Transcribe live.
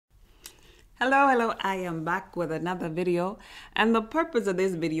Hello, I am back with another video, and the purpose of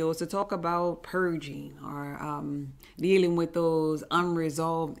this video is to talk about purging or dealing with those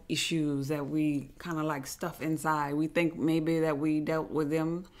unresolved issues that we kind of like stuff inside. We think maybe that we dealt with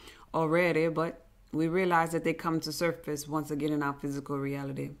them already, but we realize that they come to surface once again in our physical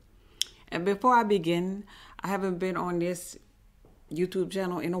reality. And before I begin, I haven't been on this YouTube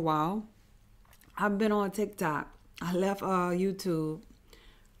channel in a while. I've been on TikTok. I left YouTube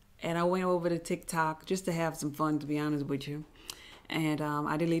and I went over to TikTok just to have some fun, to be honest with you. And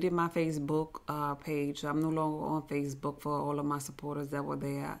I deleted my Facebook page. So I'm no longer on Facebook. For all of my supporters that were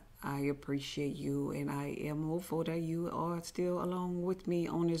there, I appreciate you. And I am hopeful that you are still along with me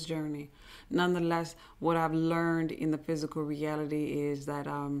on this journey. Nonetheless, what I've learned in the physical reality is that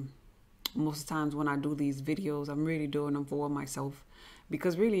most times when I do these videos, I'm really doing them for myself.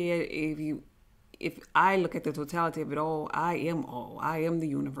 Because really, if I look at the totality of it all, I am all. I am the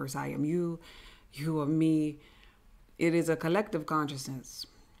universe. I am you. You are me. It is a collective consciousness.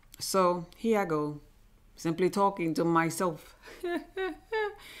 So here I go, simply talking to myself.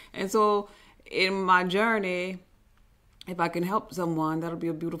 And so in my journey, if I can help someone, that'll be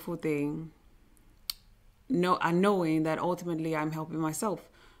a beautiful thing. Knowing that ultimately I'm helping myself.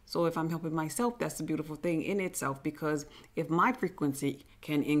 So if I'm helping myself, that's a beautiful thing in itself, because if my frequency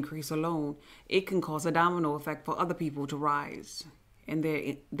can increase alone, it can cause a domino effect for other people to rise, and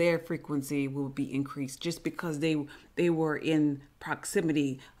their frequency will be increased just because they were in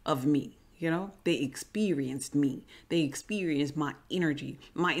proximity of me. You know, they experienced me. They experienced my energy.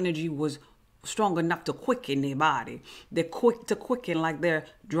 My energy was strong enough to quicken their body. They're quick to quicken like their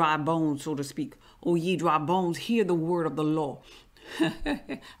dry bones, so to speak. O ye dry bones, hear the word of the Lord.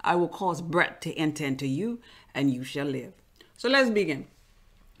 I will cause breath to enter into you, and you shall live. So let's begin.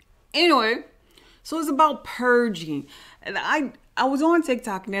 Anyway, so it's about purging. And I was on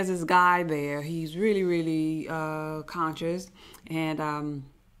TikTok, and there's this guy there. He's really conscious, and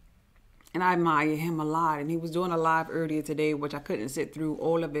I admire him a lot. And he was doing a live earlier today, which I couldn't sit through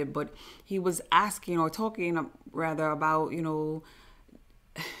all of it, but he was asking or talking rather about, you know,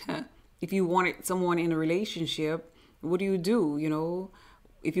 if you wanted someone in a relationship, what do you do? You know,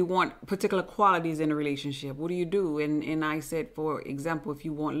 if you want particular qualities in a relationship, what do you do? And I said, for example, if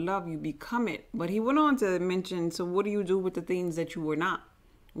you want love, you become it. But he went on to mention, so what do you do with the things that you were not?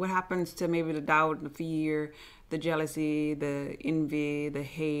 What happens to maybe the doubt, the fear, the jealousy, the envy, the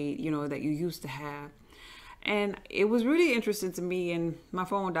hate, you know, that you used to have? And it was really interesting to me, and my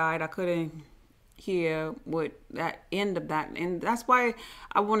phone died. I couldn't hear what that end of that. And that's why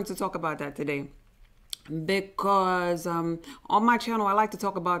I wanted to talk about that today. Because on my channel, I like to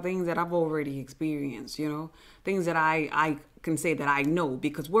talk about things that I've already experienced, you know, things that I can say that I know,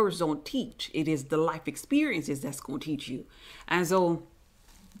 because words don't teach. It is the life experiences that's going to teach you. And so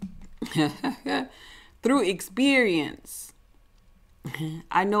through experience,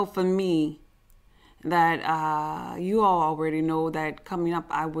 I know for me that you all already know that coming up,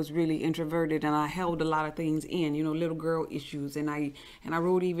 I was really introverted, and I held a lot of things in, you know, little girl issues. And I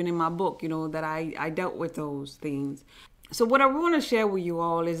wrote even in my book, you know, that I dealt with those things. So what I want to share with you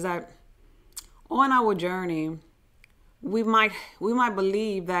all is that on our journey, we might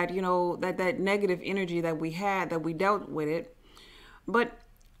believe that, you know, that negative energy that we had, that we dealt with it. But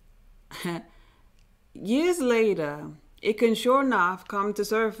years later, it can sure enough come to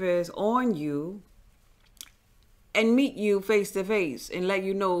surface on you and meet you face to face and let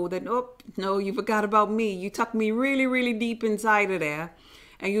you know that, oh, no, you forgot about me. You tucked me really deep inside of there,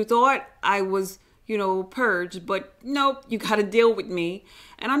 and you thought I was, you know, purged, but nope, you got to deal with me.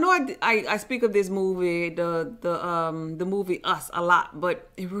 And I know I speak of this movie, the movie Us, a lot, but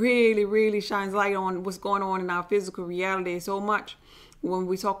it really shines light on what's going on in our physical reality so much. When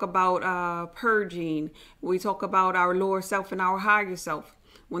we talk about purging, we talk about our lower self and our higher self.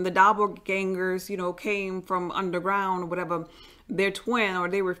 When the doppelgangers, you know, came from underground or whatever, their twin or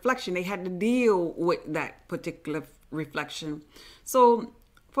their reflection, they had to deal with that particular reflection. So,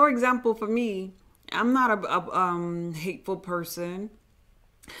 for example, for me, I'm not a hateful person.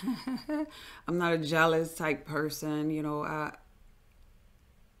 I'm not a jealous type person. You know, I'm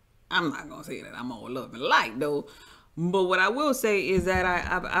not going to say that I'm all love and light, though. But what I will say is that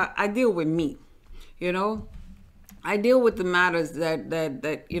I deal with me, you know. I deal with the matters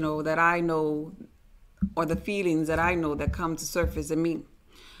that you know, that I know, or the feelings that I know that come to surface in me.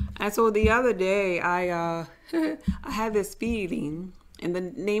 And so the other day, I had this feeling, and the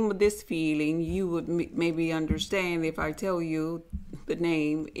name of this feeling, you would maybe understand if I tell you the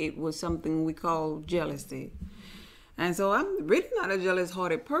name. It was something we call jealousy. And so I'm really not a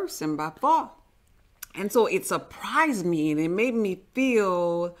jealous-hearted person by far. And so it surprised me, and it made me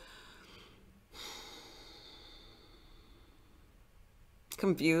feel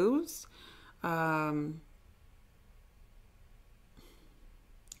confused, kind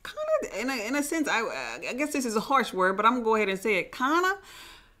of in a sense, I guess this is a harsh word, but I'm gonna go ahead and say it, kind of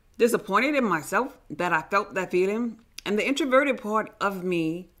disappointed in myself that I felt that feeling. And the introverted part of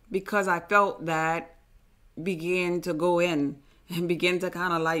me, because I felt that, began to go in and begin to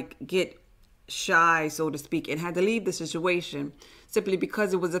kind of like get shy, so to speak, and had to leave the situation simply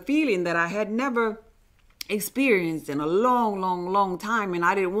because it was a feeling that I had never experienced in a long time, and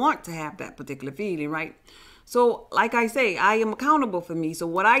I didn't want to have that particular feeling, right? So like I say, I am accountable for me. So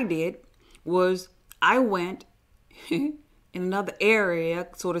what I did was I went in another area,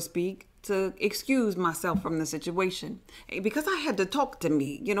 so to speak, to excuse myself from the situation, because I had to talk to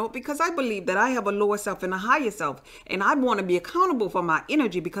me, because I believe that I have a lower self and a higher self, and I want to be accountable for my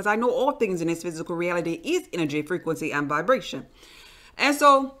energy, because I know all things in this physical reality is energy, frequency, and vibration. And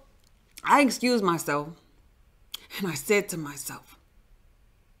so I excused myself, and I said to myself,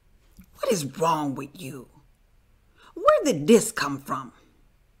 what is wrong with you? Where did this come from?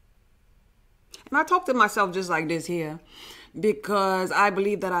 And I talk to myself just like this here, because I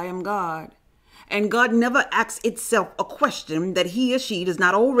believe that I am God. And God never asks itself a question that he or she does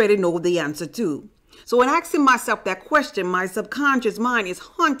not already know the answer to. So in asking myself that question, my subconscious mind is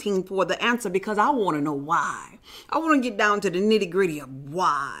hunting for the answer, because I want to know why. I want to get down to the nitty gritty of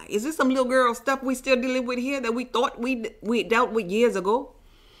why. Is this some little girl stuff we still dealing with here that we thought we dealt with years ago?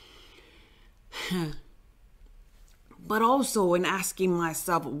 But also in asking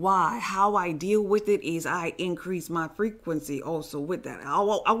myself why, how I deal with it is I increase my frequency also with that. I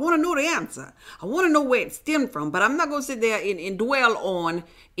want to know the answer. I want to know where it stemmed from, but I'm not going to sit there and dwell on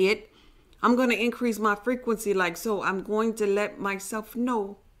it. I'm going to increase my frequency like so. I'm going to let myself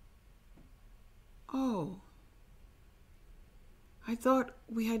know, oh, I thought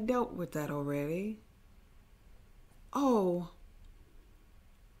we had dealt with that already. Oh,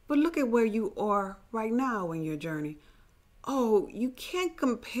 but look at where you are right now in your journey. Oh, you can't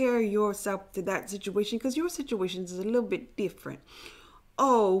compare yourself to that situation, because your situation is a little bit different.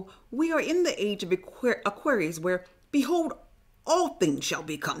 Oh, we are in the age of Aquarius, where, behold, all things shall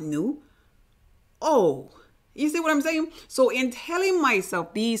become new. Oh, you see what I'm saying? So in telling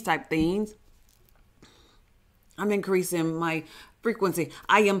myself these type things, I'm increasing my frequency.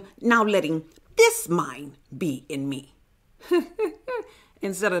 I am now letting this mind be in me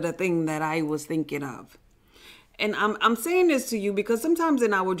instead of the thing that I was thinking of. And I'm saying this to you because sometimes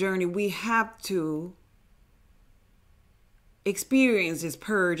in our journey, we have to experience this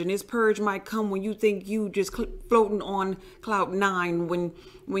purge. And this purge might come when you think you just floating on cloud nine, when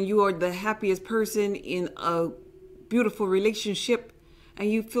you are the happiest person in a beautiful relationship,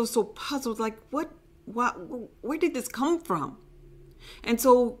 and you feel so puzzled, like, where did this come from? And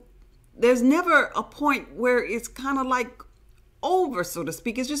so there's never a point where it's kind of like over, so to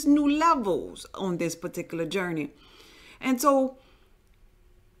speak. It's just new levels on this particular journey. And so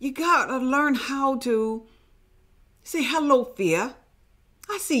you gotta learn how to say, hello, fear.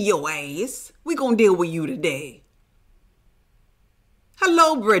 I see your ass. We're gonna deal with you today.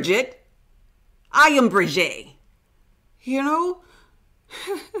 Hello, Bridget. I am Bridget. Hello,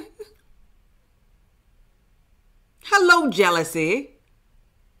 jealousy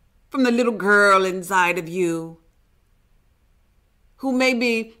from the little girl inside of you, who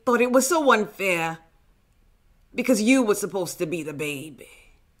maybe thought it was so unfair because you were supposed to be the baby.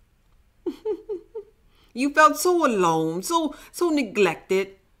 You felt so alone, so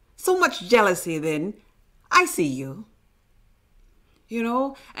neglected, so much jealousy then. I see you.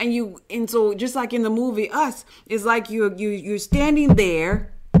 And so just like in the movie Us, it's like you're standing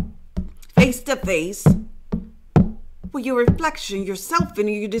there face to face with your reflection, yourself, and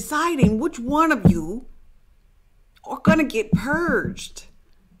you're deciding which one of you are gonna get purged.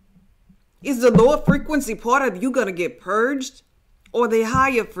 Is the lower frequency part of you gonna get purged, or the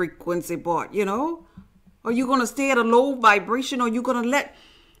higher frequency part? Are you gonna stay at a low vibration, or are you gonna let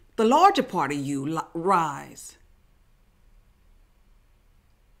the larger part of you rise?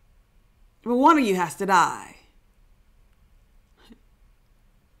 But one of you has to die.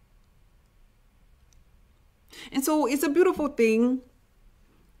 And so it's a beautiful thing.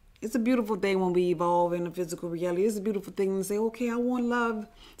 It's a beautiful thing when we evolve in a physical reality. It's a beautiful thing to say, okay, I want love,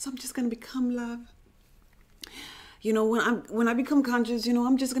 so I'm just going to become love. When I become conscious,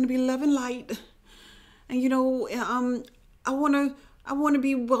 I'm just going to be love and light. And, I want to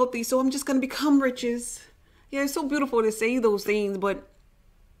be wealthy, so I'm just going to become riches. Yeah, it's so beautiful to say those things, but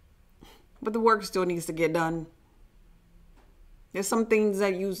the work still needs to get done. There's some things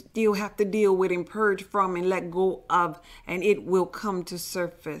that you still have to deal with and purge from and let go of, and it will come to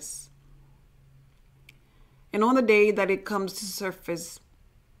surface. And on the day that it comes to surface,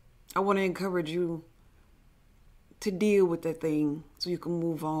 I want to encourage you to deal with that thing so you can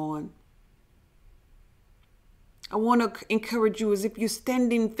move on. I want to encourage you as if you're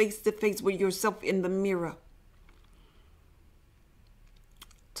standing face to face with yourself in the mirror,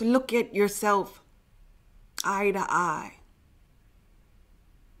 to look at yourself eye to eye.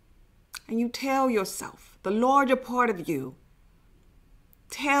 And you tell yourself, the larger part of you,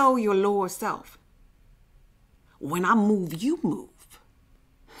 tell your lower self, when I move, you move.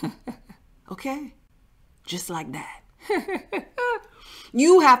 Okay? Just like that.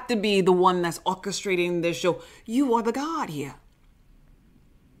 You have to be the one that's orchestrating this show. You are the God here.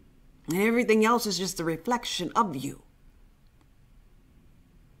 And everything else is just a reflection of you.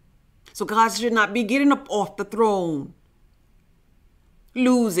 So God should not be getting up off the throne,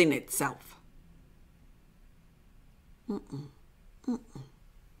 losing itself.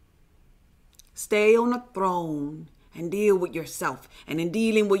 Stay on the throne and deal with yourself. And in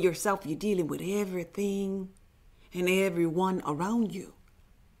dealing with yourself, you're dealing with everything and everyone around you.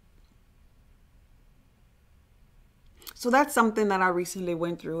 So that's something that I recently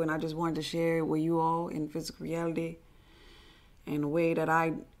went through, and I just wanted to share it with you all in physical reality. And the way that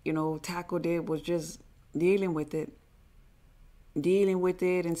I, tackled it was just dealing with it. Dealing with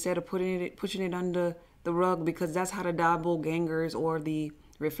it instead of pushing it under the rug, because that's how the doppelgangers or the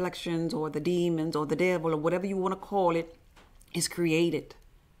reflections or the demons or the devil or whatever you want to call it is created.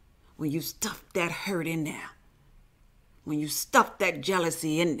 When you stuff that hurt in there. When you stuff that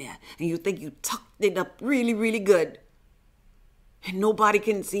jealousy in there and you think you tucked it up really, really good and nobody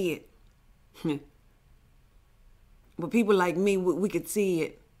can see it. But people like me, we could see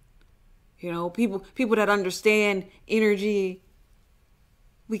it. People that understand energy,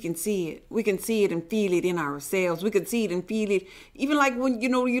 we can see it. We can see it and feel it in ourselves. We can see it and feel it. Even like when,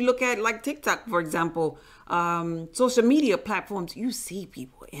 you look at like TikTok, for example, social media platforms, you see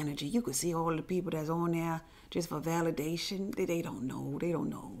people energy. You can see all the people that's on there just for validation. They don't know. They don't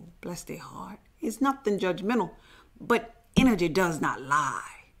know. Bless their heart. It's nothing judgmental, but energy does not lie.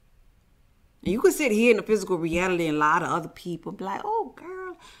 And you can sit here in the physical reality and lie to other people, be like, oh,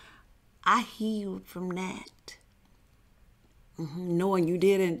 girl, I healed from that. Knowing you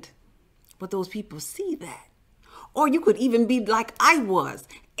didn't, but those people see that. Or you could even be like I was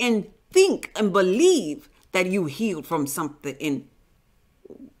and think and believe that you healed from something. And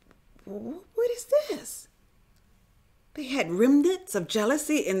what is this? They had remnants of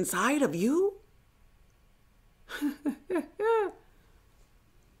jealousy inside of you?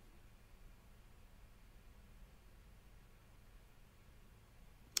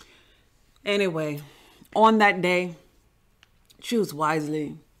 Anyway, on that day, choose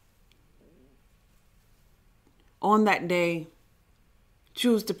wisely. On that day,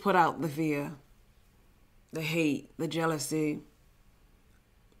 choose to put out the fear, the hate, the jealousy,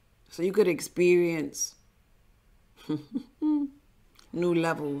 so you could experience new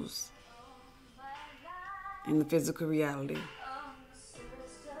levels in the physical reality.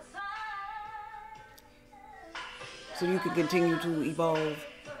 So you can continue to evolve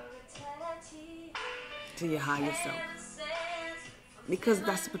to your higher self. Because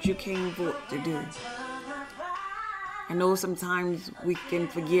that's what you came for to do. I know sometimes we can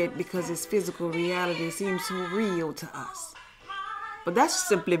forget because it's physical reality. It seems so real to us. But that's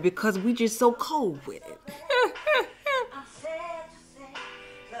simply because we just so cold with it.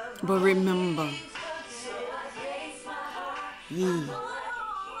 But remember, ye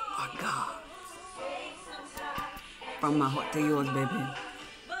are gods. From my heart to yours, baby.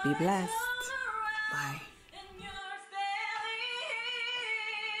 Be blessed. Bye.